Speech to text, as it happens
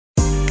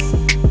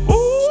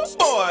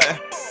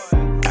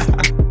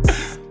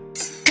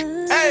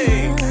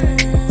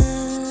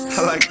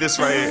this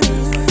right here.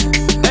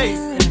 Hey.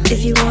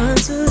 If you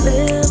want to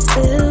live,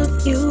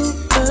 you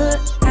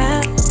but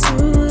have to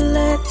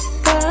let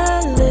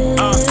God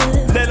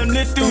live. Let him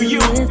live through you.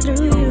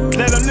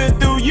 Let him live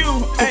through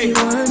you. If you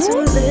want to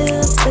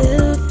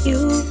live,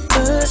 you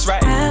but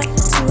right. have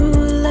to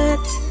let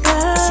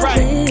God right.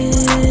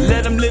 live.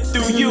 Let him live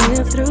through you.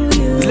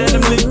 Let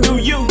him live through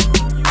you.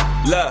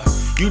 Love.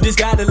 You just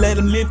gotta let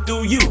him live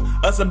through you.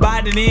 Us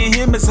abiding in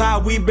him is how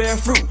we bear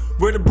fruit.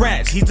 We're the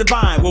branch, he's the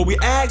vine. What we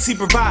ask, he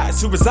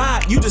provides. To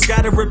reside, you just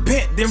gotta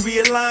repent, then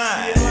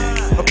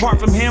realign.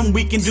 Apart from him,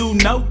 we can do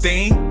no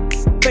thing.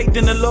 Faith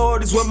in the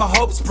Lord is where my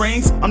hope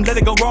springs. I'm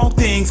letting go wrong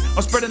things.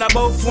 I'm spreading out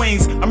both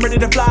wings. I'm ready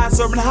to fly,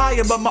 soaring high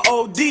above my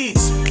old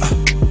deeds.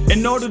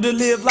 In order to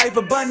live life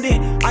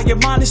abundant, I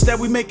admonish that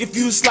we make a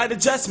few slight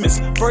adjustments.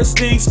 First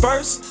things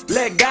first,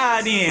 let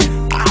God in.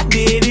 I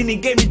did, and he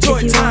gave me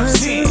joy times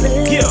 10.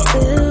 Yeah.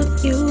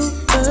 You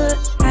but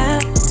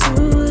have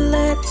to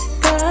let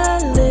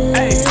God live.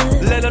 Hey,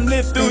 let him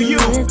live through you.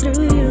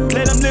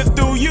 Let him live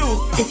through you.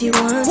 If you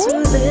want to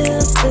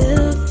live,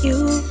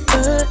 you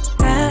but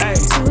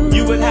have to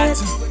you would have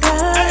to.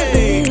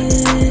 Hey,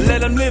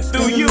 let him live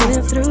through you.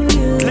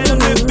 Let him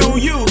live through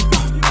you.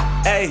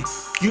 Hey.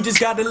 You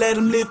just gotta let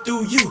him live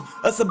through you.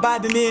 Us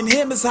abiding in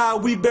him is how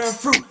we bear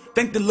fruit.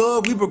 Thank the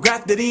Lord we were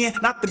grafted in,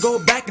 not to go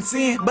back and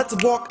sin, but to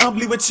walk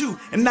humbly with you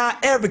and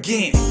not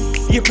arrogant.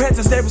 Your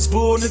presence there is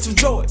fullness of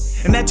joy,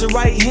 and at your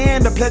right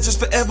hand the pleasures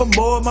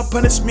forevermore. My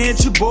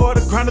punishment you bore,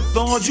 the crown of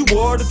thorns you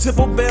wore, the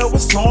temple veil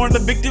was torn, the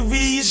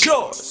victory is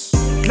yours.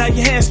 Now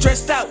your hands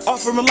stretched out,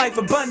 offering life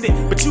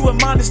abundant, but you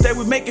admonish that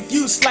we make a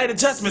few slight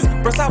adjustments.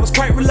 First I was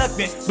quite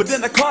reluctant, but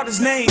then I called his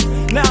name.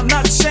 Now I'm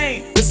not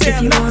ashamed to say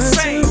I'm not the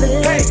same.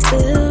 Hey.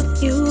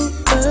 You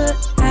but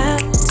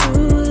have to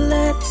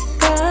let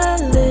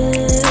God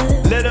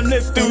live. Let him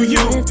live through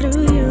you.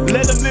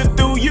 Let him live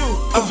through you.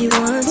 If you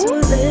want to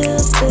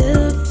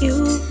live,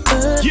 you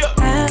but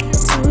have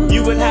to.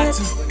 You would have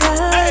to.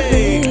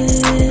 Hey,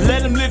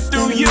 let him live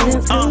through you.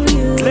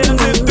 Let him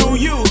live through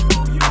you.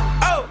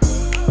 Oh.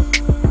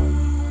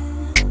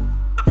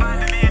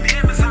 Abiding in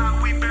him is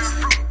how we bear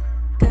fruit.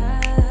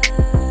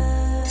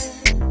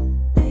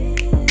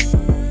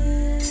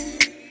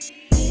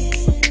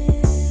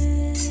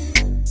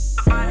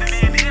 Abiding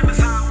in him is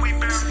how we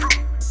bear fruit.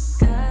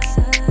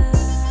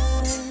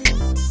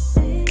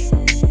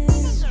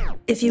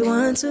 If you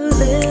want to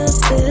live,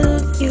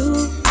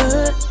 you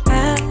but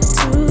have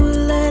to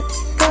let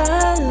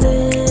God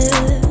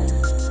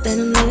live. Let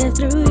him live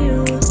through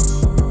you.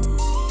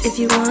 If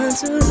you want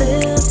to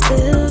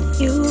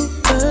live, you